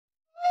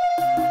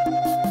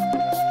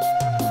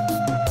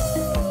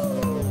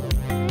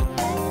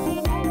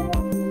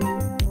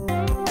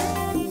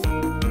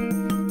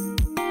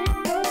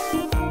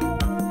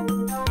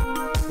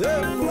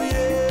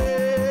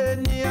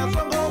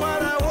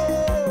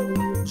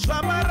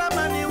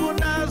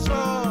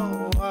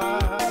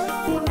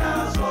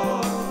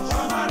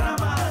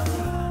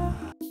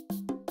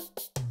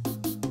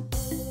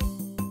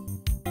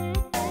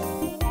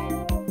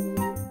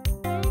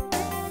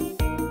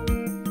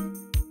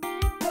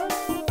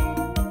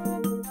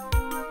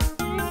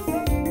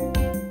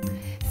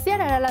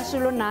sialala lashu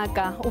lo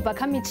naka ubva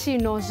kha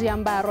mitshino,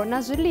 zwiambaro na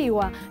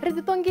zwiḽiwa ri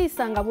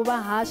ḓiṱongisa nga vhuvha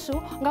hashu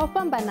nga u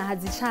fhambana ha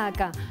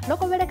dzitshaka. Ndo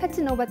kovhela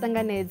khathihi na u vha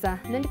ṱanganedza,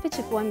 nṋe ndi pfi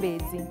Tshifhiwa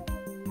Mbedzi.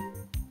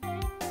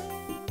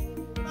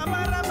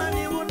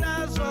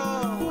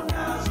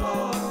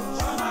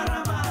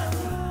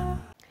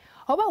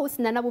 Hovha hu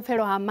sina na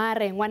vhupfelo ha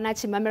mare ṅwana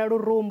tshimamela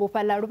lurumbu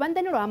fhaḽa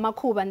luvhanḓani lwa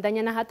Makhuvha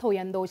ndanyana ha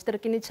Thohoyandou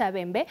tshiṱirikini tsha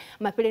Vhembe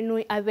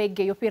mafheleni a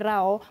vhege yo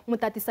fhiraho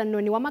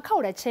muṱaṱisanoni wa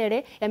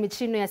makhaulatshele ya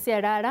mitshino ya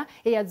sialala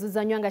ye ya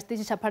dzudzanywa nga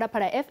tshiṱitshi tsha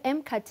Phalaphala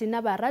FM khathihi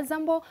na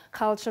vhaRadzambo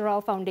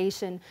Cultural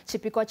Foundation.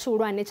 Tshipikwa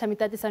tshihulwane tsha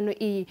miṱaṱisano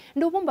iyi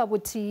ndi u vhumba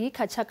vhuthihi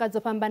kha tshaka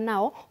dzo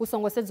fhambanaho hu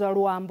songo sedzwa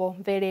luambo,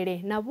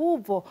 mvelele na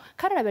vhubvo.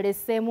 Kha ri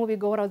lavhelese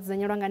muvhigo wa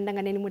dzudzanyelwa nga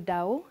Ndanganeni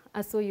Mudau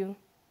Asuyu.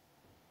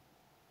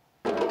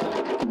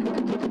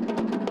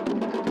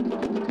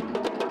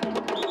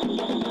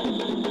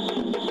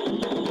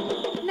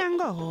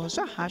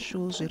 Zwa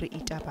hashu zwiri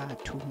ita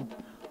vhathu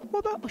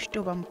woba u tshi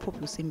tou vha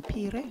mpfufhusi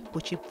mphire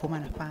hu tshi bvuma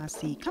na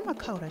fhasi kha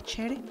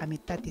makhaulatshele a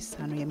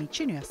miṱaṱisano ya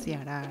mitshino ya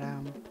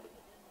sialala.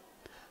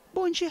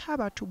 Vhunzhi ha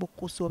vhathu vho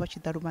kusiwa vha tshi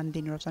ḓa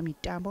luvhanḓeni lwa zwa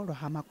mitambo lwa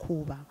ha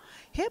Makhuvha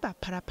he vha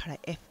Phalaphala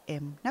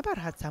FM na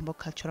vhaRadzambo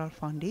Cultural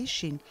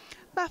Foundation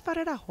vha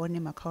farela hone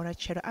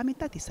makhaulatshelo a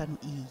miṱaṱisano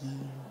iyi.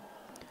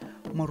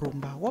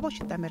 Murumba wo vha u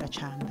tshi ṱamela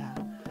tshanḓa,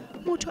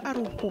 muthu a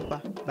ri u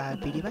fhufha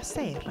vhavhili vha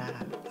sera.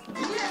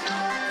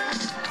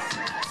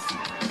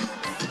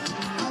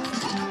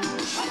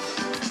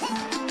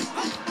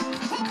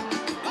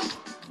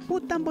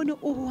 Vhuṱamboni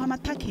uhu ha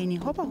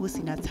maṱhakheni ho vha hu si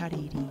na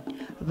tsaleli.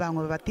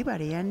 Vhaṅwe vha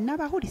vhaḓivhalea na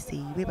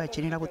vhahulisei vhe vha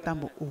dzhenela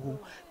vhuṱambo uhu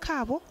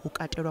khavho hu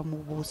katelwa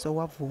muvhuso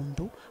wa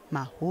vunḓu,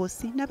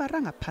 mahosi na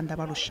vharangaphanḓa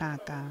vha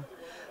lushaka.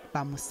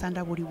 Vha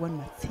musanda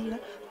vhuliwoni Matsila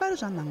vha ri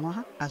zwa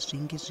ṋaṅwaha a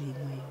zwingi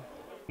zwiṅwe.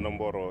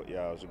 Nomboro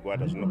ya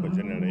zwigwada zwino khou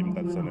dzhenelela i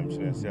miṱaṱisano ya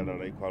mitshino ya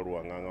sialala i khou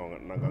aluwa nga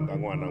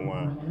ṅwaha na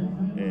ṅwaha.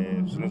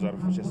 Zwine zwa ri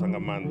fushesa nga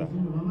maanḓa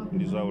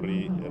ndi zwa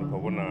uri ri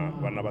khou vhona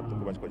vhana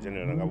vhaṱuku vha tshi khou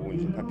dzhenelela nga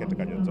vhunzhi kha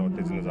khethekanyo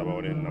dzoṱhe dzine dza vha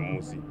hone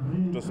ṋamusi.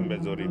 Zwi tou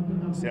sumbedza uri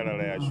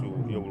sialala yashu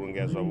yo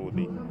vhulungea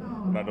zwavhuḓi.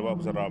 Ra dovha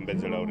hafhu ra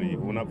ambedzela uri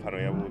hu na pfano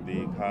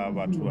yavhuḓi kha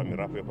vhathu vha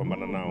mirafho yo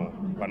fhambananaho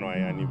fhano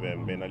hayani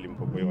Vhembe na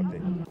Limpopo yoṱhe.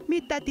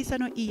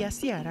 Miṱaṱisano iyi ya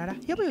sialala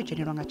yo vha yo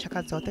dzhenelwa nga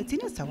tshaka dzoṱhe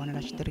dzine dza wanala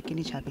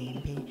tshiṱirikini tsha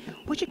Vhembe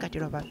hu tshi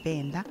katelwa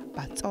Vhavenda,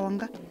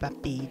 VaTsonga,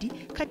 Bapedi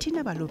khathihi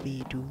na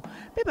Balobedo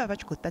vhe vha vha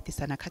tshi khou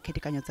ṱaṱisana kha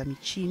khethekanyo dza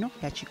mitshino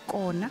ya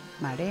Tshikona,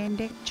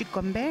 Malenda,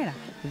 Tshigombela,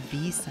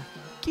 Visa,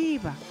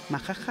 Kiba,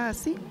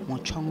 Makgakgasi,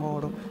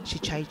 Muchongolo,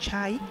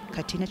 Xichaichai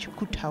khathihi na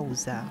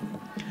Kuthauza.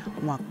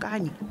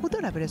 Ṅwakani hu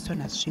ḓo lavheleswa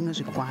na zwiṅwe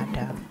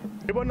zwigwada.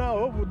 Ndi vhona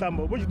hovhu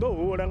vhuṱambo vhu tshi ḓo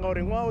hula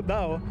ngauri ṅwaha u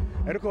ḓaho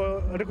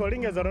ri khou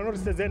lingedza uri ri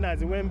sedze na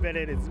dziṅwe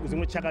mvelele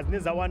dziṅwe tshaka dzine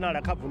dza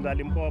wanala kha vunḓu la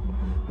Limpopo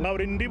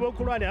ngauri nḓivho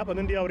khulwane hafha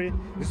ndi ya uri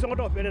zwi songo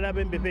tou fhelela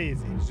Vhembe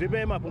fhedzi zwi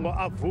vhe mafhungo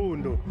a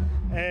vunḓu.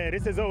 Ri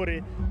sedza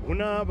uri hu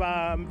na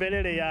vha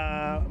mvelele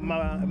ya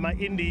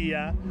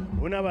ma-India,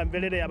 hu na vha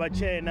mvelele ya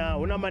vhatshena,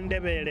 hu na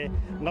mandebele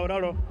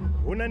ngauralo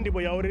hu na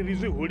nḓivho ya uri ri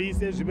zwi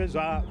hulise zwi vhe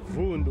zwa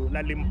vunḓu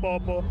la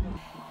Limpopo.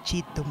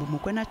 Tshiḓumbu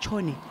mukwena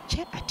tshone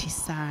tshe a thi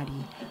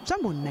sali zwa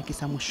mbo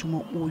nakisa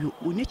mushumo uyu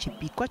une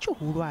tshipikwa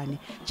tshihulwane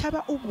tsha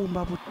vha u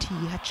vhumba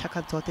vhuthihi ha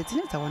tshaka dzoṱhe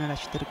dzine dza wanala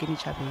tshiṱirikini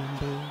tsha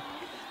Vhembe.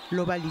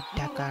 Lo vha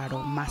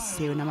ḽidakalo,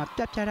 maseo na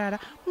mapyapyalala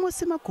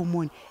musi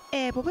magumoni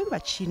evho vhe vha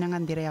tshina nga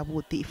nḓila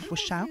yavhuḓi i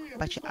fushaho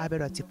vha tshi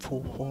avhelwa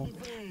dzipfufho.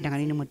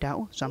 Ndanganeni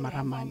Mudau, Zwa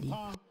Maramani.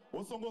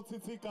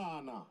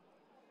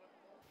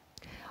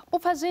 U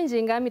pfa zwinzhi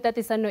nga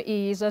miṱaṱisano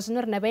iyi zwa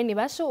zwino ri na vhaeni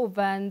vhashu u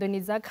bva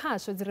nḓuni dza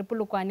khasho dzi re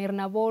Polokwane ri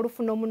na vho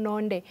Lufuno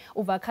Munonde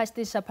u bva kha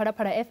tshiṱitshi tsha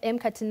Phalaphala FM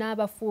khathihi na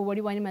vhafuwi vho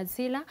Livhani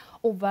Matsila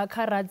u bva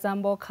kha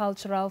Radzambo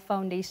Cultural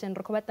Foundation.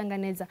 Ri khou vha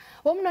ṱanganedza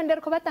vho Munonde,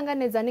 ri khou vha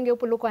ṱanganedza haningei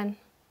Polokwane.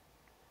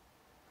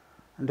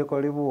 Ndi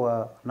khou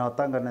livhuwa na u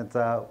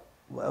ṱanganedza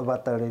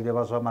vhaṱaleli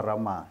vha Zwa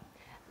Maramani.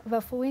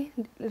 Vhafuwi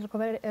ri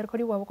khou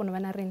livhuwa vho kona vha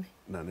na riṋe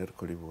Na nṋe ri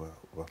khou livhuwa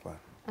vhafhana.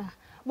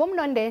 Vho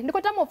Munonde, ndi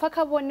khou tama u pfa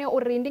kha vhone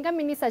uri ndi nga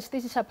mini sa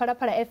tshiṱitshi tsha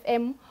Phalaphala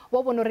FM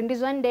vho vhona uri ndi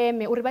zwa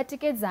ndeme uri vha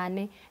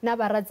tikedzane na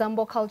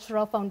vhaRadzambo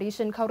Cultural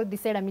Foundation kha uri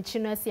disela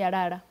mitshino ya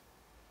sialala.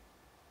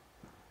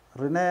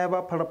 Rine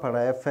vha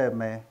Phalaphala FM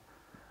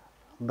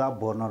nga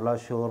bono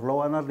ḽashu ḽo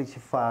wana ḽi tshi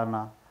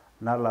fana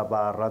na ḽa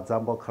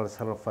vhaRadzambo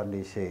Cultural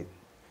Foundation.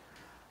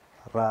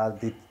 Ra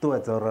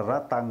ḓiṱuṱuwedza uri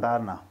ra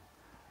ṱangana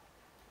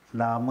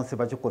na musi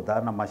vha tshi khou ḓa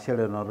na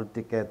masheleni o ri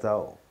tikedza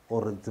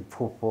uri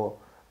dzipfufho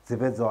dzi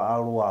vhe dzo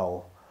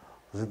aluwaho.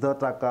 Zwi ḓo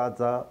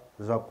takadza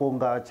zwa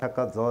kunga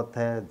tshaka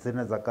dzoṱhe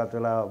dzine dza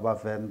katela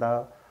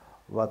Vhavenda,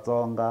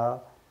 VaTsonga,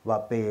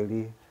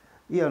 Bapedi.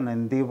 I yone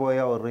nḓivho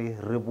ya uri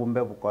ri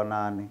vhumbe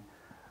vhukonani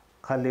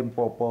kha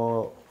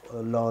Limpopo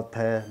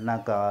ḽoṱhe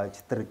na kha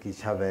tshiṱiriki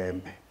tsha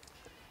Vhembe.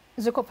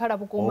 Zwi khou pfhala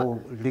vhukuma. U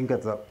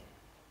lingedza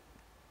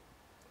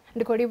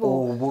ndi khou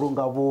livhuwa u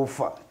vhulunga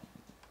vhufa.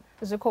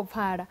 Zwi khou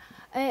pfhala.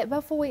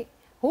 Vhafuwi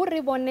hu ri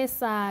vhone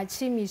sa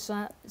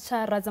tshiimiswa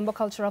tsha Radzambo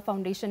Cultural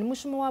Foundation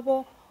mushumo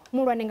wavho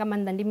muhulwane nga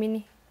maanḓa ndi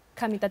mini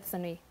kha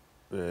miṱaṱisano iyi?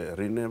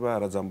 Rine vha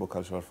Radzambo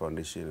Cultural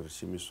Foundation ri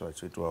tshiimiswa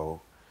tsho itwaho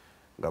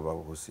nga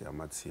vhahosi ha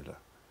matsila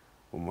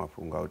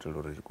mafhungo a u itela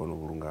uri ri kone u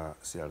vhulunga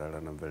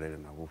sialala na mvelele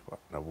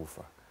na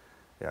vhufa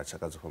ya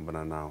tshaka dzo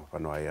fhambananaho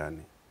fhano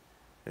hayani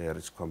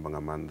ri tshi khou amba nga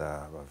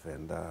maanḓa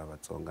Vhavenda,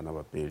 VaTsonga na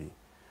Bapedi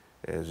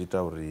zwi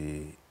ita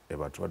uri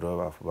vhathu vha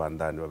dovha vha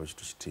anḓani vha vhe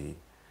tshithu tshithihi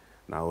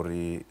na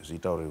uri zwi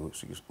ita uri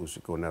u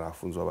swike hune ra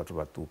funziwa vhathu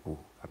vhaṱuku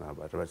kana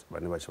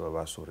vhane vha tshi vha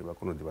vhaswa uri vha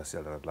kone u ḓivha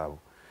sialala ḽavho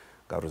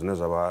ngauri zwine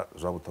zwa vha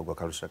zwa vhuṱhogwa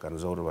kha lushaka ndi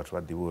zwa uri vhathu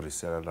vha ḓivhe uri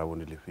sialala ḽavho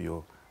ndi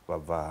ḽifhio vha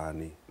bva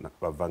hani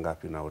vha bva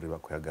ngafhi na uri vha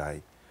khou ya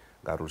gai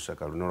ngauri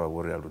lushaka lune lwa vha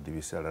uri a lu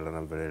ḓivhi sialala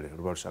na mvelele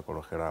lu vha lushaka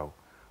lwo xelaho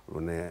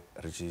lune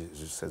ri tshi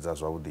zwi sedza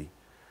zwavhuḓi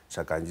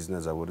tshaka nnzhi dzine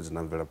dza vha uri dzi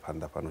na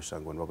mvelaphanḓa fhano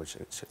shangoni vha khou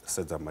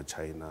sedza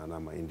maChina na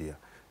maindia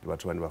ndi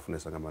vhathu vhane vha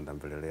funesa nga maanḓa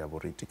mvelele yavho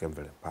ri itike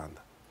mvelele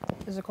phanḓa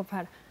zwi khou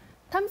phala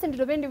ṱhamusi ndi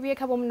dovhe ndi vhuye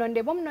kha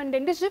vhomunonde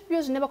ndi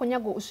zwifhio zwine vha khou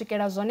nyaga u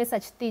swikela zwone sa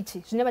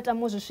tshiṱitshi zwine vha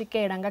tama u zwi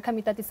swikela nga kha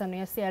miṱaṱisano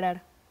ya sialala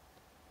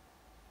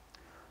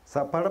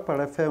sa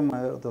Phalaphala FM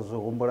ḓo zwi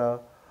humbula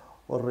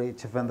uri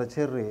Tshivenda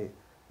tshi ri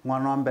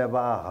ṅwana wa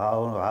mbevha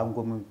ha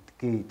ngomu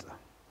kita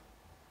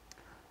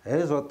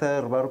hezwi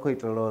zwoṱhe ri vha ri khou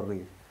itela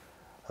uri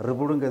ri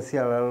vhulunge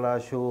sialala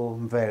ḽashu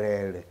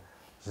mvelele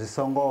zwi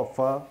songo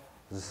fa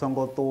zwi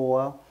songo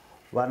ṱuwa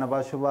vhana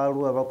vhashu vha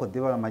aluwe vha khou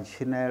ḓivha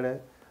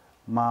matshinele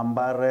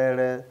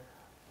maambarele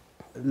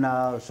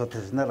na zwoṱhe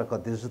zwine ra kha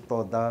ḓi zwi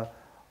ṱoḓa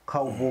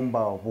kha u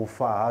vhumba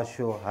vhufa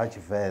hashu ha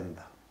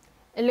Tshivenda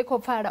ḽi khou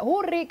pfala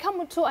hu ri kha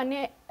muthu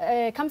ane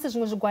kha musi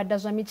zwiṅwe zwigwada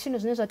zwa mitshino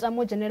zwine zwa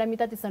tama u dzhenelela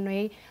miṱaṱisano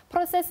heyi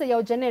process ya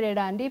u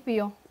dzhenelela ndi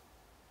ifhio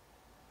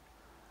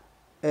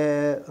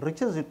ri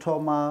tshi zwi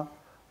thoma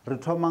ri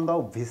thoma nga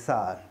u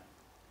bvisana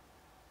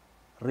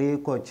ri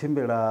khou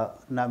tshimbila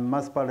na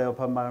mimasipala yo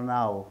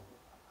fhambananaho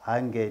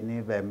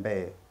hangeni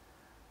Vhembe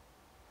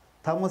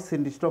ṱhamusi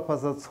ndi tshi tou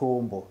fhasa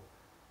tsumbo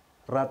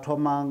ra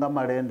thoma nga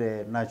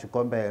Malende na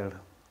Tshigombela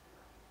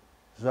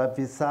zwa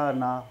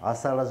bvisana ha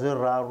sala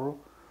zwiraru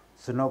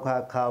zwino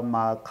kha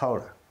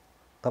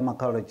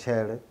makhaula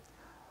tshele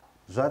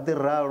zwa ḓi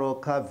ralo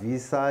kha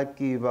Visa,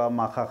 Kiba,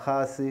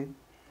 Makgakgasi,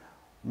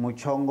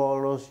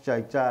 Muchongolo,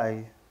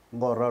 Xichaichai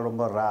ngo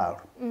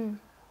ralo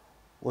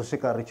u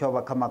swika ri tshi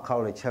vha kha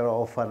makhaula tshele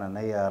o fana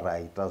na ya ra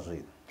ita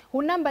zwino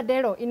hu na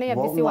mbadelo ine ya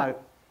bvisiwa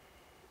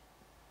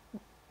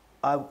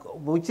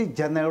hu tshi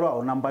dzhenelwa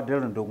hu na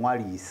mbadelo ndi u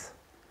ṅwalisa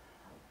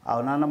a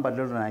hu na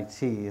mbadelo na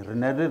nthihi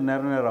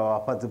rine ra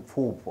vhafha dzi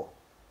pfufho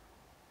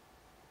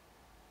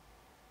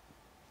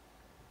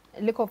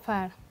ḽi khou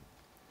pfala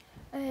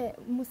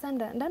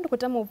Musanda nda ndi khou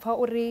tama u pfha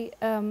uri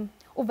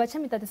u bva tsha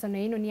miṱaṱisano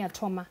heinoni ya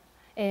thoma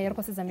ri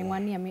khou sedza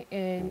miṅwahani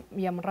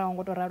ya muraho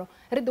ngo to ralo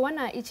ri ḓi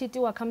wana i tshi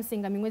itiwa kha musi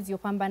nga miṅwedzi yo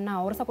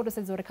fhambanaho ri sa khou tou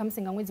sedza uri kha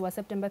musi nga ṅwedzi wa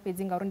September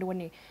fhedzi ngauri ndi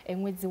wone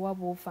ṅwedzi wa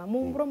vhufa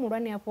muhumbulo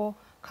muhulwane afho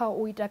kha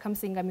u ita kha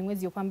musi nga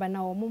miṅwedzi yo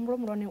fhambanaho muhumbulo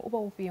muhulwane u vha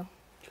ufhio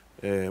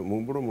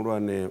muhumbulo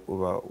muhulwane u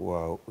vha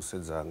wa u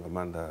sedza nga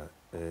maanḓa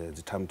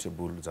dzi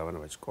timetable dza vhana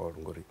vha tshikolo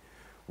ngori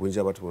vhunzhi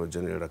ha vhathu vho no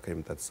dzhenelela kha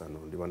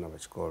miṱaṱisano ndi vhana vha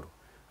tshikolo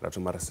ra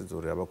thoma ra sedza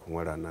uri a vha khou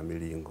ṅwala na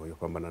milingo yo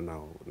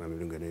fhambananaho na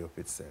milingo ine yo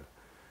fhedzisela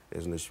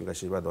zwino tshifhinga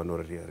tshinzhi vha ḓo wana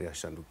uri ri a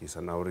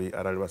shandukisa na uri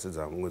arali vha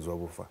sedza ṅwedzi wa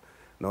vhufa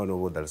nahone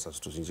vho ḓalesa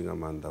zwithu zwinzhi nga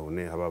maanḓa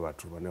hune havha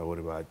vhathu vhane vha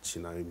uri vha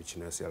tshina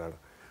mitshino ya sialala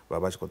vha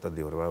vha tshi khou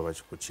ṱoḓiwa uri vha vha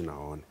tshi khou tshina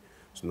hone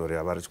zwino ri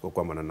avha ri tshi khou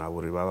kwamana navho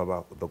uri vha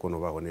vha ḓo kona u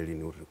vha hone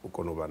lini uri u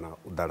kone u vha na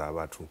u ḓala ha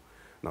vhathu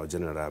na u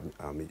dzhenelela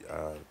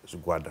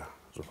zwigwada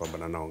zwo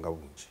fhambananaho nga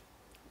vhunzhi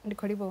ndi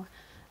khou livhuwa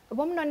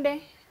vhomunonde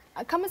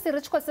kha musi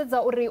ri tshi khou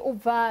sedza uri u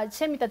bva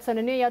tshe miṱaṱisano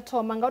ine ya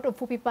thoma nga u tou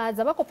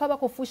pfufhifhadza vha khou pfha vha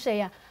khou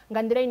fushea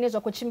nga nḓila ine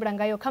zwa khou tshimbila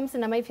ngayo kha musi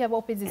na maipfi avha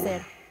o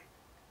fhedzisela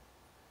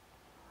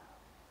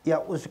ya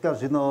u swika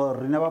zwino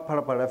rine vha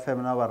Phalaphala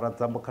FM na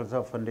vhaRadzambo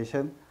Cultural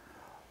Foundation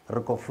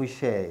ri khou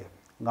fushea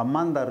nga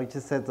maanḓa ri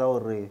tshi sedza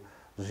uri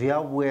zwi a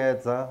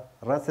vhuedza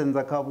ra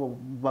sedza kha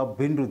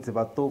vhabindudzi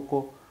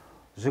vhaṱuku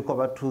zwi khou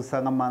vha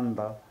thusa nga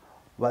maanḓa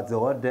vha dzi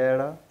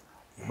hodela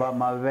vha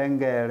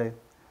mavhengele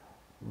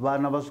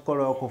vhana vha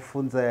zwikolo vha khou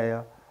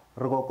funzea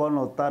ri khou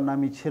kona u ṱana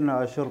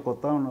mitshino yashu ri khou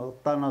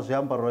ṱana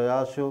zwiambaro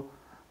yashu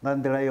nga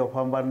nḓila yo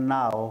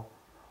fhambananaho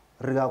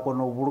ri a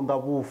kona u vhulunga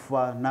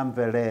vhufa na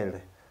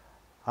mvelele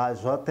ha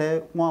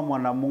zwoṱhe ṅwaha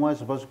muṅwe na muṅwe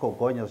zwi vha zwi khou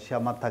gonya zwi tshi ya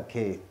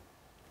maṱhakheni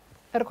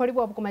ri khou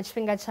livhuwa vhukuma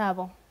tshifhinga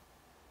tshavho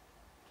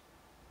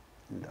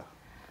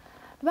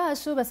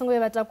vhashu vha songo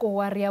vhuya vha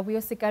takuwa ri a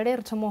vhuyo sikale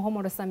ri thoma u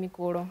homolosa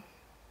mikulo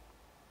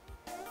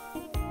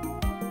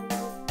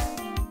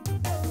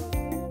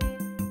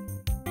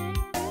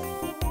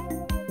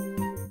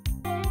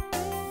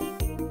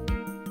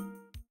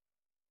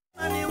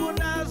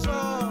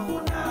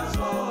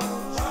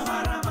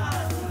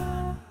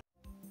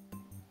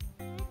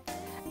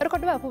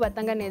hafhu vha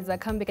ṱanganedza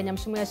kha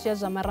mbekanyamushumo yashu ya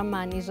Zwa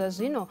Maramani zwa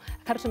zwino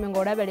kha ri thome nga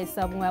u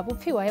lavhelesa vhuṅwe ha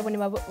vhupfiwa he vhone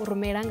vha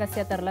rumela nga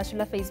siaṱari ḽashu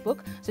ḽa Facebook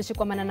zwi tshi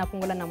kwamana na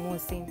fhungo ḽa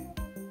ṋamusi.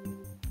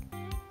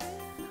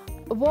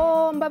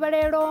 Vho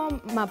Mbabalelo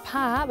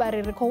Maphaha vha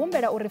ri ri khou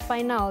humbela uri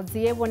final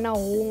dzi ye vhona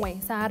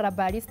huṅwe sa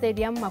Harabali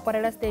Stadium,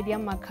 Makwarela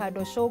Stadium,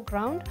 Makhado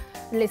Showground,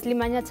 Leslie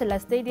Manyathela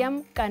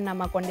Stadium kana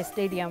Makonde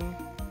Stadium.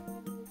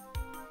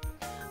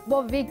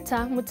 Bo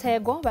Victor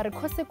Mutego vari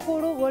khose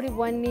khulu vho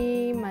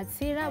livhwani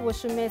matsila vho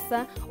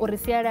shumesa uri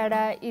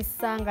sialala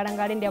isa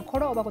ngalangale ndi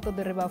akholo vha khou ṱoḓa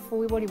uri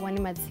vhafuwi vho livhwani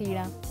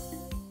matsila.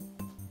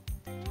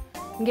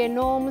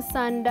 Ngeno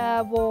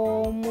musanda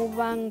vho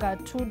muvhanga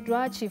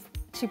thudwa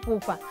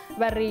Tshifhufa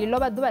vari lo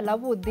vha ḓuvha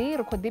ḽavhuḓi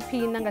ri khou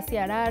ḓiphina nga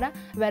sialala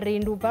vari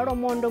ndi u bva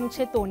Lomondo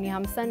mutshetoni ha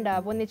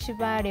musanda vhone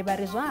Tshivale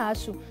vari zwa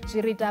hashu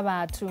zwi ri ita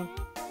vhathu.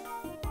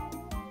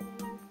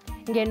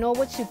 Ngeno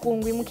vho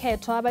Tshikungwi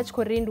mukhethwa vha tshi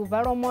khou ri ndi u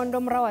bva Lomondo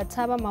murahu ha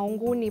Thavha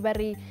Maunguni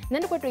vari nṋe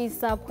ndi khou tou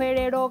isa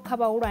khwelelo kha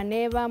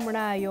vhahulwane vha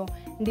mulayo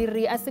ndi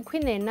ri a si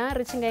khwine na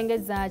ri tshi nga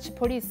engedza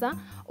tshipholisa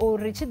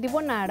uri tshi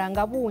ḓivhonala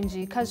nga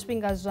vhunzhi kha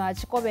zwifhinga zwa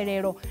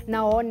tshikovhelelo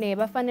nahone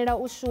vha fanela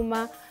u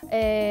shuma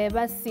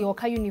vha siho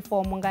kha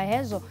uniform nga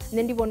hezwo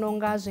nṋe ndi vhona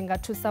unga zwi nga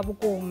thusa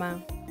vhukuma.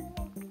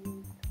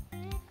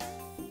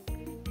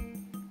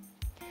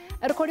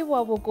 Ri khou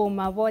livhuwa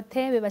vhukuma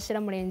vhoṱhe vhe vha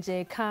shela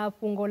mulenzhe kha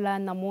fhungo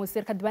ḽa ṋamusi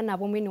ri kha ḓivha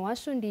navho mwini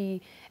washu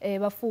ndi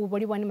vhafuwi vho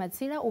livhwani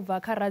matsila u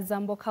bva kha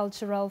Radzambo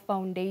Cultural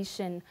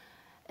Foundation.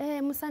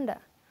 Musanda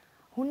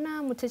hu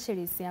na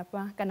muthetshelesi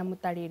hafha kana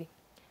muṱaleli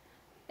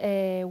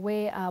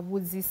we a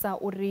vhudzisa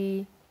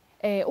uri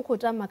u khou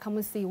tama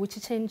khamusi hu tshi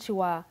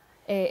tshentshiwa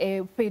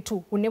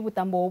fhethu hune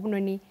vhuṱambo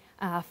hovhunoni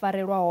ha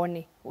farelwa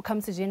hone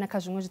khamusi zwi ena kha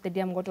zwiṅwe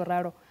zwiṱediamu ngo to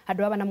ralo ha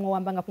dovha vha na muṅwe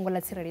wamba nga fhungo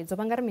ḽa tsireledzo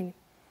vha nga ri mini?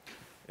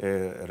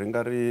 Ri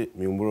nga ri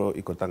mihumbulo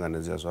i khou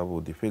ṱanganedzea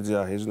zwavhuḓi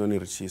fhedziha hezwinoni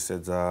ri tshi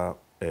sedza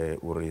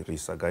uri ri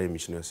isa gai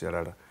mitshino ya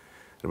sialala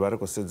ri vha ri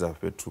khou sedza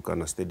fhethu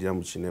kana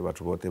stadium tshine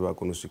vhathu vhoṱhe vha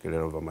kona u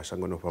swikelela u bva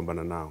mashangoni o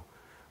fhambananaho.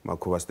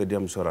 Makhuvha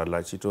stadium tsho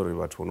rala tshi ita uri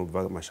vhathu vho no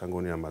bva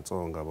mashangoni ya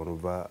Matsonga vho no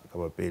bva kha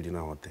Bapedi na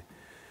hoṱhe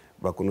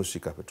vha kona u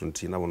swika fhethu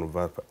nthihi na vho no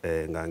bva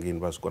nga hangei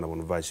vha swikona vho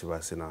no bva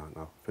Tshivasi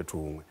na fhethu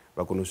huṅwe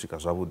vha kona u swika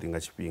zwavhuḓi nga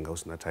tshifhinga hu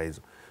sina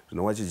thaidzo.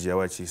 Zwino wa tshi dzhia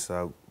wa tshi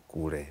isa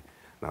kule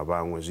na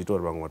vhaṅwe zwi ita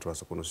uri vhaṅwe vhathu vha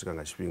sa kona u swika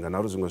nga tshifhinga na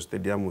uri zwiṅwe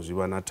zwiṱediamu zwi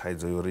vha na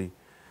thaidzo yori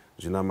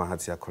zwi na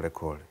mahatsi a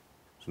kholekhole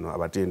zwino a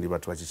vha tendi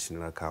vhathu vha tshi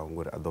tshinela khao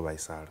ngori a ḓo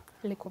vhaisala.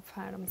 Ḽi khou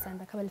pfala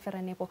musanda kha vha ḽi fara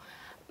hanefho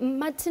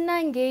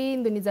mathina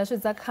ngei nḓuni dzashu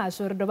dza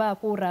khasho ri dovha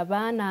hafhu ra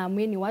vha na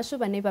muyeni washu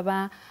vhane vha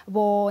vha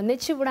vho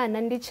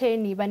Netshivulana ndi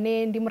Tsheni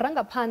vhane ndi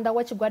murangaphanḓa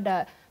wa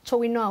tshigwada tsho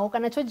winwaho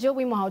kana tsho dzhiaho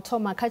vhuimo ha u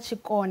thoma kha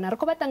Tshikona ri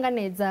khou vha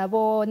ṱanganedza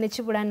vho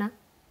Netshivulana.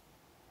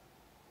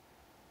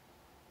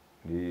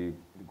 Ndi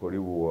khou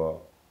livhuwa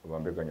vha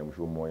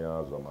Mbekanyamushumo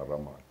ya Zwa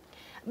Maramani.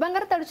 Vha nga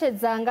ri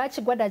ṱalutshedza nga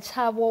tshigwada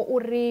tshavho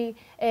uri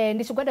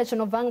ndi tshigwada tsho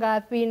no bva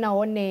ngafhi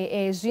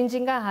nahone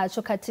zwinzhi nga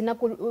hatsho khathihi na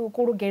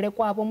kulugele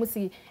kwavho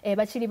musi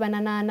vha tshi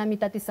livhana na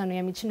miṱaṱisano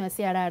ya mitshino ya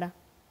sialala.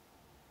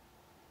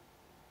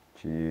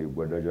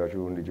 Tshigwada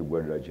tshashu ndi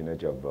tshigwada tshine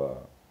tsha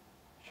bva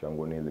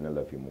shangoni ḽine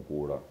ḽa pfhi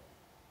Mukula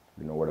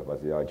ḽino wela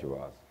fhasi ha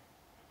Tshivasi.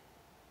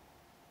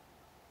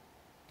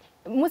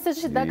 Musi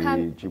zwi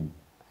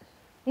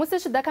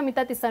tshi ḓa kha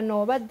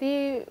miṱaṱisano vha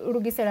ḓi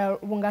lugisela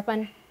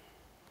vhungafhani?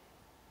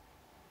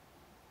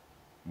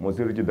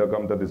 Musi ri tshi ḓa kha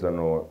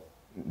miṱaṱisano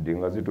ndi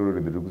nga si tori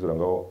ri ḓi lugisela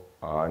nga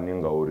hani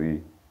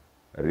ngauri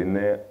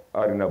riṋe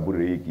a ri na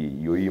bureiki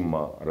yo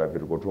ima ra pfhi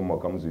ri khou thoma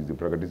kha musi dzi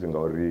practice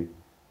ngauri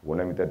hu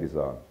na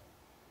miṱaṱisano.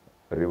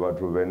 Ri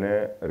vhathu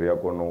vhene ri a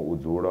kona u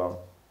dzula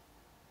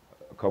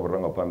kha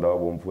vhurangaphanḓa ha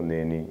vho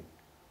Mpfuneni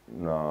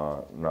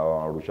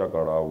na lushaka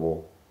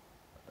lwavho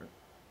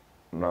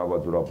na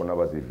vhadzulapo na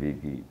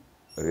vhasiviki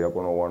ri a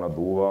kona u wana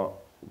ḓuvha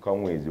kha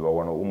ṅwedzi vha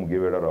wana u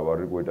mugivhela ra vha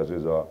ri khou ita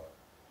zwa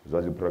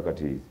dzi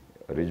practice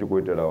ri tshi khou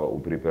itela u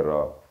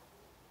prepare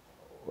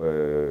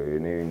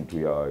heneyi nthu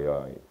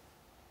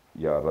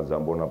ya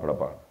Radzambo na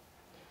Phalaphala.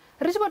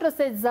 Ri tshi khou tou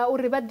sedza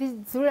uri vha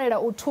ḓi dzulela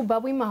u thuba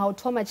vhuimo ha u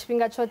thoma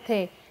tshifhinga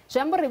tshoṱhe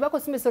zwi amba uri vha khou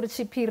sumbedza uri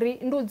tshiphiri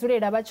ndi u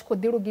dzulela vha tshi khou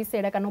ḓi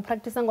lugisela kana u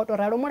practice nga u tou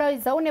ralo.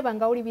 Mulaedza une vha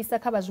nga u livhisa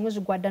kha vha zwiṅwe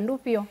zwigwada ndi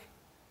ufhio?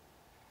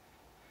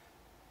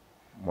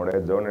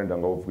 Mulaedza une nda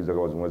nga u pfukisa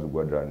kha zwiṅwe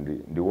zwigwada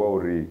ndi wa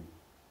uri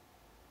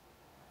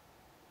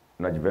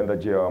na Tshivenda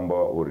tshi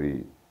amba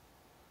uri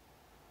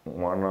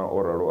ṅwana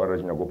o ralo arali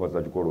tshi nyago u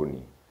phasa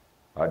tshikoloni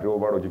ha tea u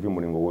vhala u tshi pfhi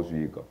mulingo wo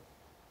swika.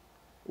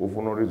 U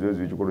funa uri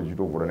zwezwi tshikolo tshi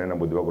tou vula na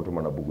mbo ḓi vha khou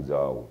thoma na bugu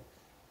dzawe.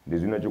 Ndi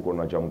zwine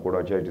Tshikona tsha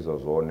Mukula tsha itisa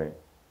zwone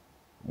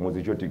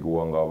musi tsho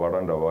tikiwa nga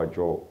vhalanda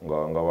vhatsho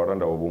nga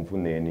vhalanda vha vho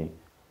Mpfuneni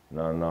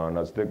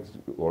na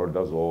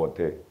stakeholders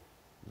zwoṱhe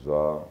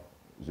zwa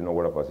zwino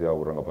wela fhasi ha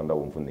vhurangaphanḓa ha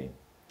vho Mpfuneni.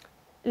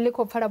 Ḽi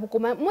khou pfala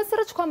vhukuma musi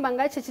ri tshi khou amba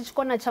nga tshetshi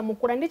Tshikona tsha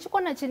Mukula ndi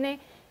tshikona tshine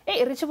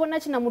ri tshi vhona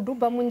tshi na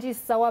muduba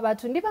munzhisa wa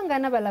vhathu ndi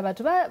vhangana vhaḽa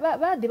vhathu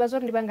vha ḓivha zwa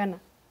uri ndi vhangana?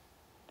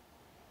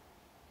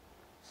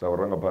 Sa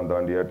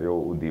vhurangaphanḓa ndi a tea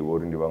u ḓivha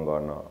uri ndi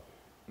vhangana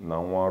na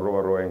ṅwaha ro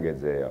vha ro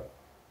engedzea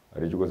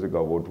ri tshi khou swika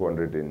vho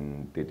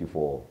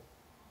 234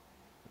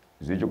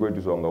 zwi tshi khou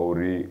itiswa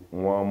ngauri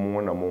ṅwaha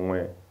muṅwe na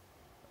muṅwe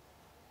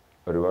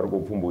ri vha ri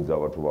khou pfhumbudza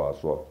vhathu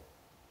vhaswa.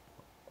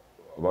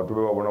 Vhathu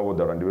vhe vha vhona vho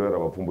ḓala ndi vhe ra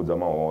vha pfhumbudza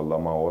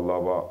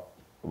mahoḽa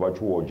vha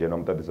tshuwa u dzhena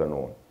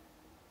muṱaṱisanoni.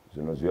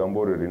 Zwino zwi amba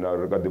uri ri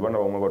kha ḓi vha na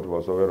vhaṅwe vhathu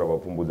vhaswa vhe ra vha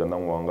pfhumbudza na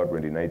ṅwaha nga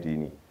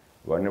 2019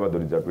 vhane vha ḓo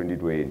lidza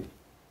 2020.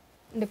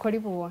 Ndi khou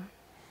livhuwa.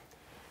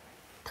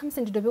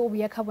 Ṱhamusi ndi dovhe u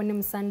vhuya kha vhone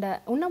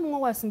Musanda hu na muṅwe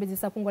wa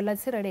sumbedzisa fhungo ḽa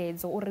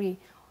tsireledzo uri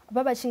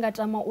vha tshi nga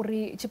tama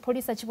uri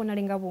tshipholisa tshi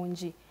vhonale nga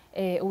vhunzhi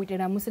u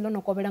itela musi ḽo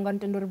no kovhela nga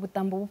ntendo uri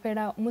vhuṱambo vhu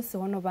fhela musi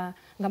ho no vha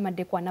nga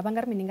madekwana vha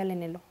nga ri mini nga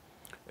ḽenelo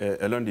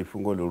eḽo ndi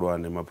fhungo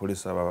ḽihulwane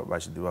mapholisa vha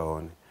tshi ḓivha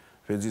hone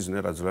fhedzi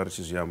zwine ra dzula ri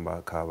tshi zwi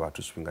amba kha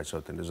vhathu tshifhinga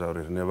tshoṱhe ndi zwa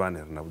uri riṋe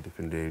vhane ri na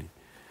vhuḓifhinduleli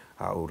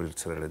ha uri ri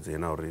tsireledzee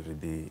na uri ri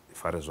ḓi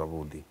fare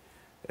zwavhuḓi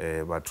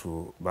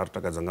vhathu vha ri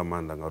takadza nga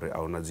maanḓa ngauri a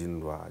huna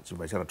dzinndwa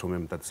tshibva tsha ra thome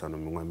miṱaṱisano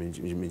miṅwaha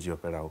minzhi yo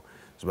fhelaho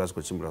zwi vha zwi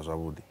khou tshimbila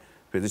zwavhuḓi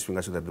fhedzi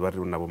tshifhinga tshoṱhe ḓivha ri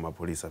navho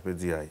mapholisa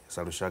fhedzi hai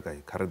sa lushaka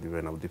kha ri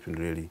ḓivhe na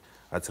vhuḓifhinduleli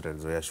ha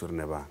tsireledzo yashu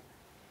riṋe vhane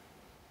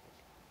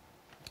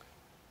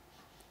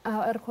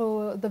ri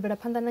khou ḓo bvela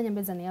phanḓa na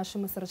nyambedzano yashu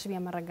musi ri tshi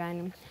vhuya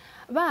maragani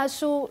vha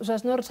hashu zwa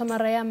zwino ri thoma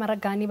ra ya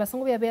maragani vha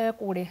songo vhuya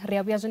kule ri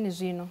a vhuya zwone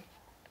zwino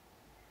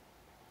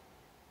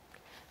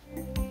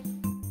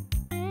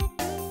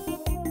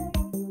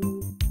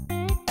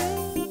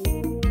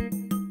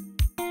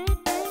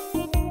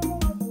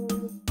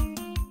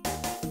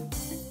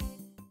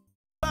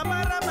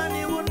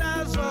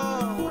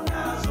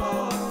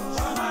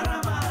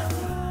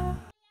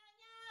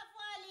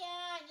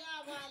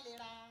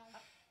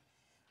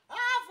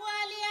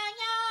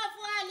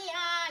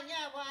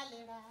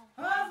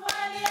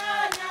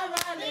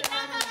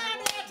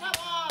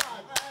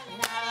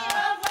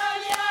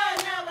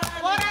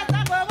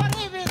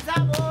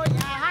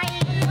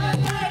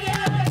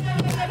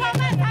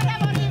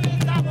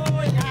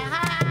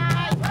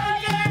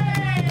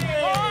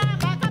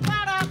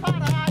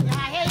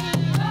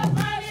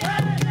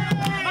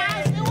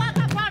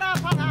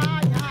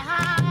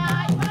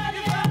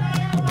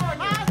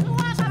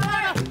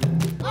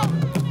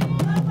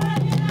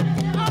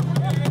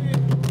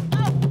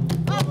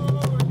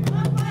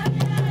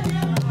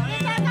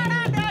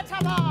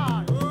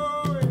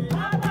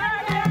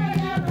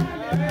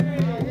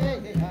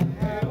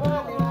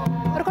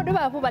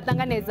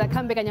tanganedza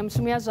kha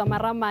mbekanyamushumo ya Zwa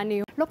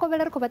Maramani ḽo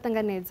kovhela ri khou vha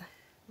tanganedza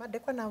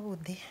madekwana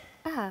avhuḓi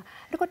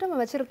ri khou tama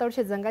vha tshi ri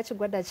ṱalutshedza nga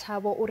tshigwada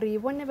tshavho uri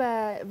vhone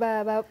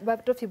vha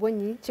tou pfhi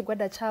vhonyi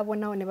tshigwada tshavho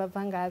nahone vha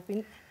bva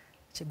ngafhi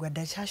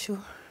tshigwada tshashu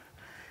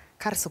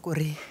kha ri soko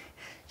ri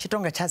tshi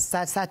tonga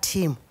sa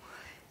team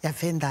ya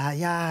Vhenda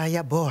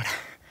ya bola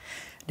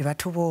ndi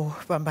vhathu vho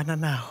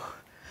fhambananaho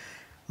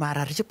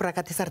mara ri tshi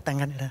purakatisa ri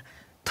ṱanganela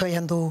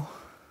Thohoyandou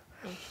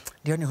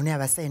ndi yone hune ya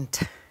vha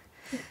center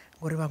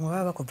uri vhaṅwe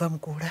vha khou bva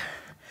Mukula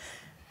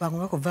vhaṅwe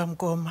vha khou bva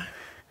Mukoma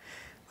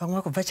vhaṅwe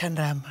vha khou bva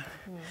Tshandama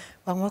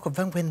vhaṅwe vha khou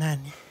bva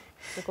Ngwenani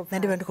nṋe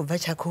ndi vha ndi khou bva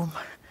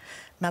Tshakhuma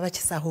na vha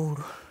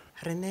Tshisahulu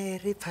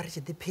riṋe ri pfha ri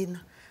tshi ḓiphina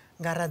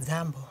nga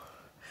Radzambo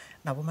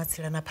na Vho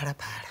Matsila na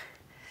Phalaphala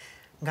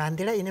nga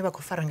nḓila ine vha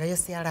khou fara ngayo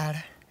sialala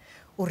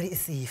uri i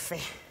si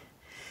fe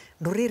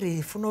ndi uri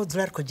ri funa u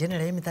dzula ri khou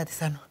dzhenelela ya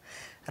miṱaṱisano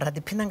ra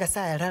ḓiphina nga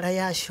sialala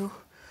yashu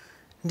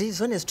ndi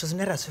zwone zwithu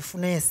zwine ra zwi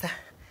funesa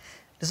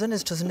ndi zwone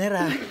zwithu zwine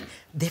ra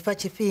ḓifha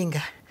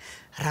tshifhinga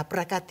ra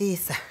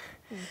purakatisa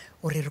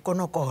uri ri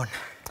kone u kona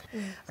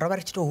ro vha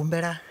ri tshi tou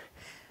humbela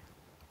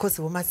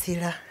khosi Vho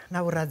Matsila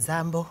na Vho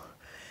Radzambo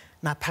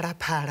na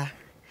Phalaphala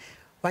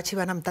vha tshi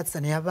vha na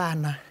miṱaṱisano ya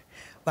vhana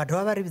vha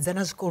dovha vha ri vhidza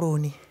na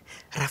zwikoloni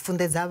ra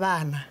funḓedza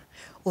vhana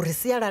uri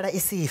sialala i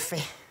si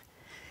fe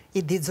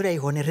i ḓi dzula i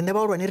hone riṋe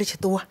vhahulwane ri tshi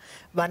ṱuwa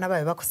vhana vha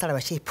vhe vha khou sala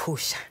vha tshi i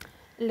phusha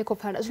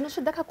Lekophala zwino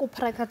zwi ḓa kha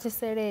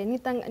kuphurakatisele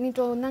ni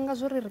tou nanga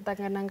zwori ri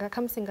ṱangana nga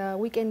kha musi nga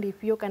weekend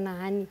ifhio kana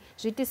hani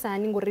zwi itisa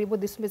hani ngori vho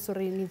ḓi sumbedza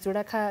uri ni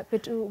dzula kha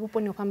fhethu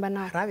vhuponi ho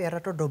fhambanaho ra vhuya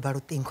ra tou doba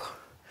luṱingo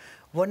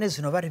vhone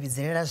zwino vha ri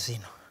vhidzelela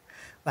zwino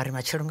vha ri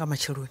matshelo nga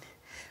matsheloni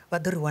vha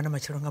ḓo ri wana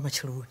matshelo nga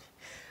matsheloni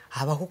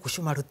ha vha hu khou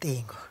shuma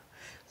luṱingo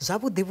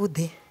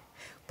zwavhuḓivhuḓi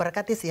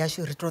purakatisi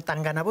yashu ri tou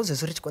ṱangana vho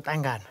zwezwo ri tshi khou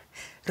ṱangana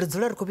ri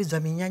dzula ri khou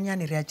vhidzwa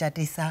minyanyani ri a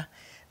tshatisa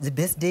dzi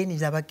birthdayni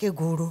dza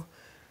vhakegulu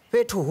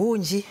fhethu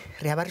hunzhi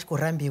ri a vha ri tshi khou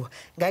rambiwa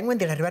nga iṅwe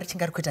nḓila ri vha ri tshi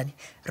nga ri khou itani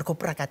ri khou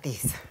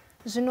purakatisa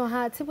zwino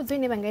ha tsivhudzo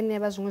ine vha nga ine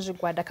vha zwiṅwe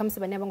zwigwada kha musi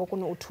vhane a vha ngo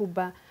kona u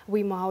thuba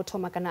vhuimo ha u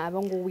thoma kana a vha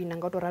ngo wina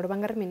nga u tou ralo vha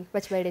nga ri mini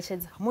vha tshi vha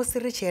eletshedza musi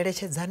ri tshi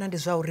eletshedzana ndi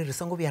zwa uri ri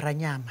songo vhuya ra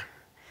nyama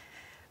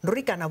ndi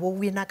uri kana vho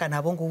wina kana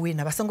a vho ngo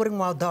wina vha songo ri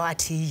ṅwaha u ḓaho a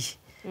thihi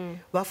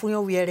vha funa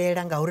u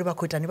vhuyelela ngauri vha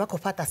khou itani vha khou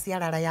fhaṱa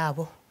sialala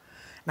yavho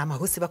na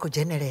mahosi vha khou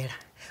dzhenelela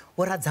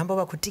Vho Radzambo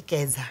vha khou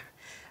tikedza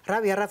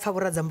ra vhuya ra pfha Vho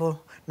Radzambo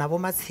na Vho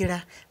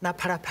Matsila na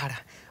Phalaphala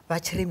vha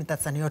tshi ri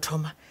miṱaṱisano yo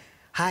thoma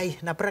hai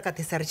na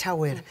purakatisa ri tsha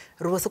wela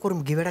ri vho sokou ri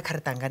mugivhela kha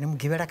ri ṱangane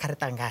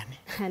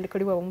ndi khou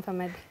livha Vho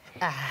Mufamadi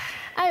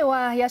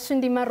aiwa yashu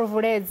ndi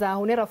maruvuledza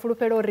hune ra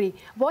fulufhela uri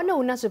vhone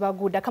hu na zwe vha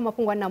guda kha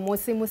mafhungo a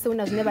namusi musi hu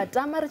na zwine vha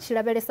tama ri tshi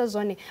lavhelesa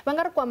zwone vha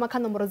nga ri kwama kha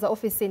nomboro dza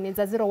ofisini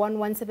dza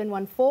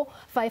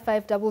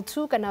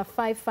 0117145522 kana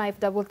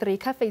 5533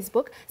 kha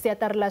Facebook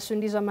siaṱari ḽashu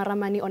ndi Zwa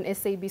Maramani on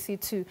SABC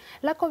 2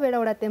 ḽa kovhela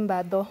u laṱe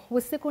mbaḓo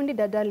vhusiku ndi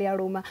dada ḽi a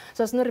luma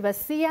zwa zwino ri vha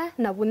sia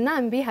na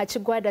vhunambi ha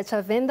tshigwada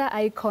tsha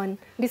Venda Icon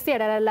ndi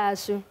sialala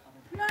ḽashu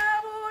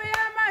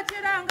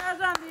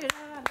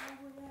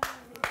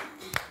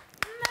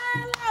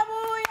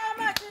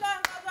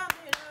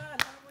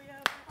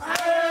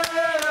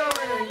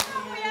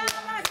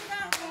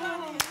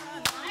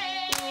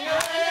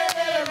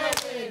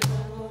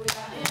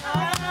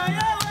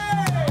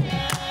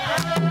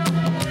Yeah.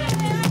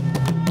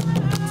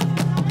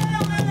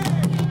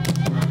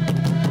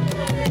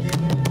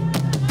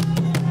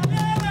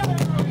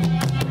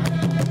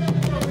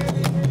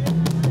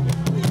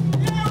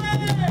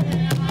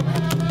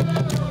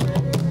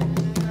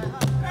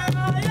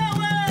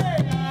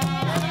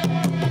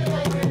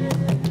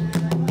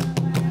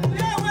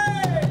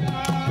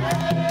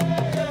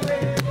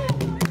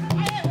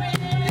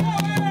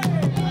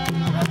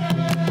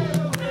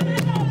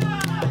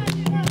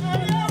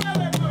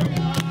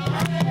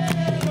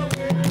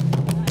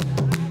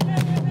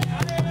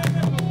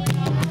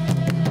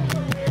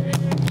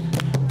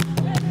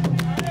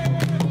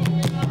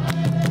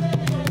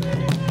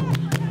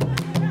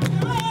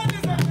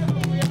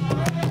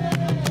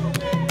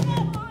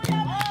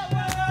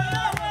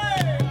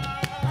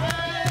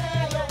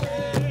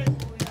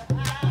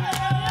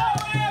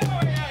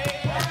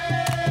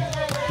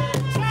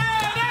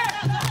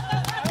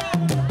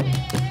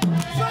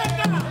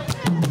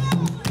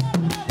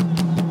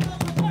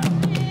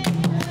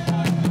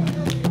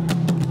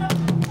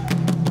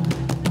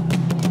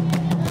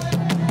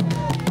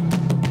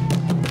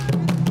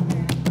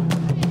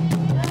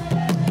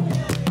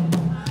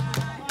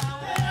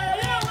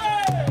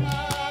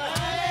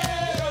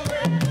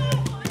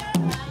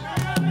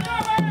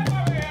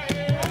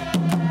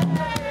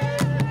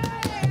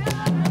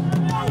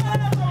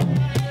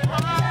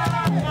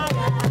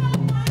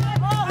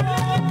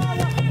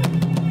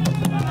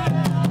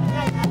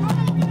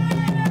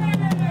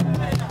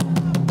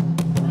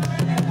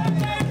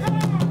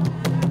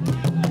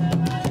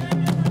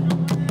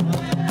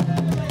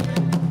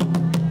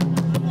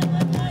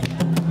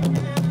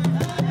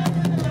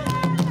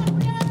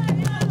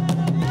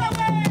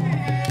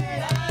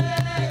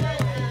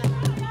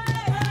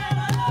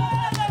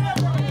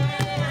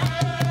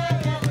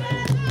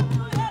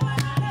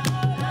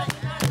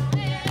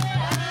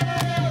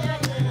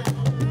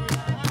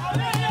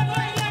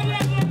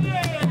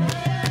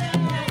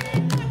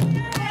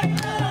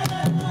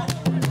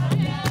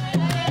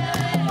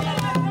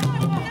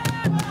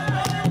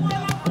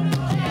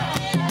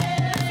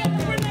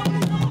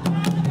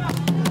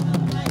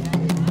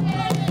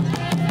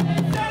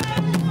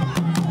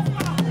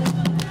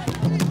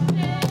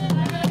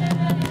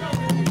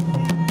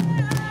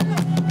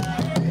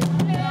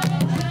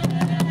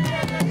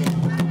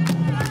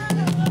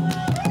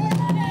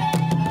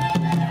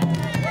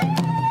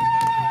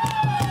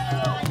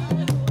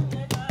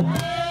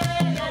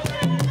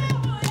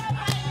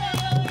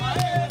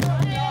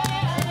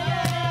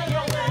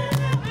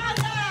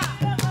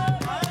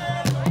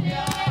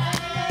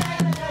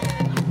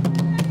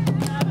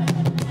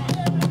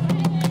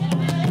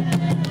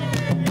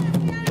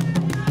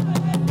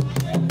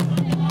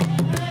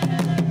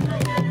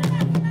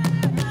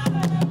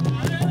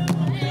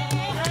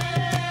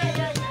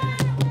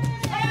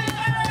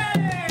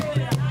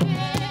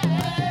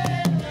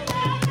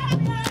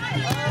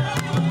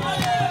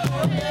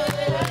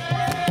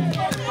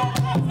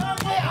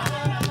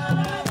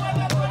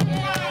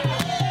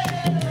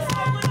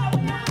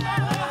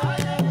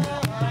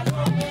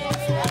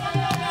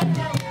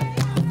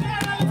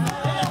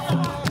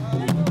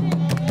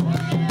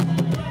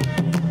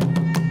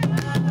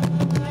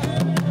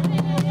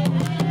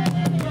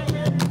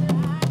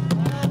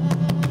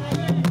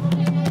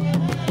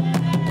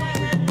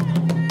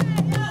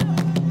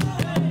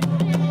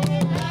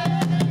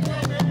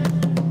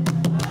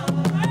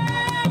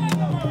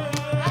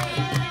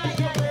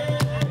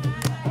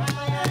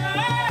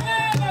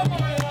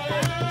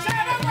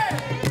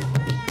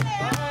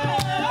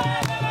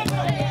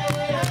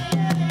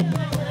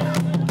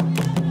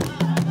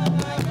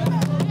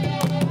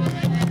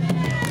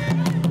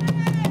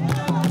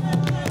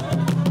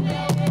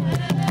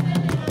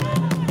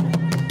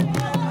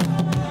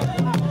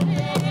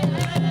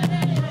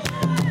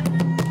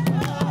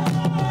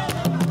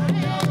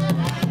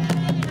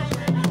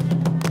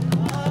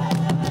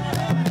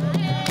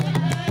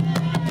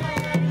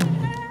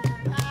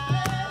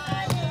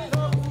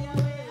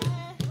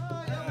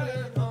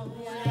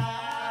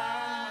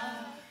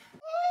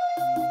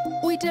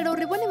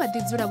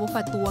 ḓi dzula vho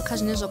fhaṱuwa kha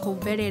zwine zwa khou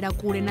bvelela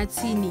kule na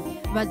tsini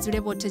vha dzule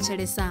vho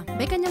thetshelesa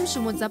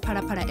mbekanyamushumo dza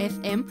Phalaphala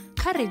FM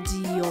kha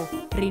rediyo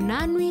ri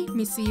nanwi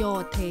misi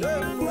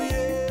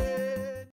yoṱhe.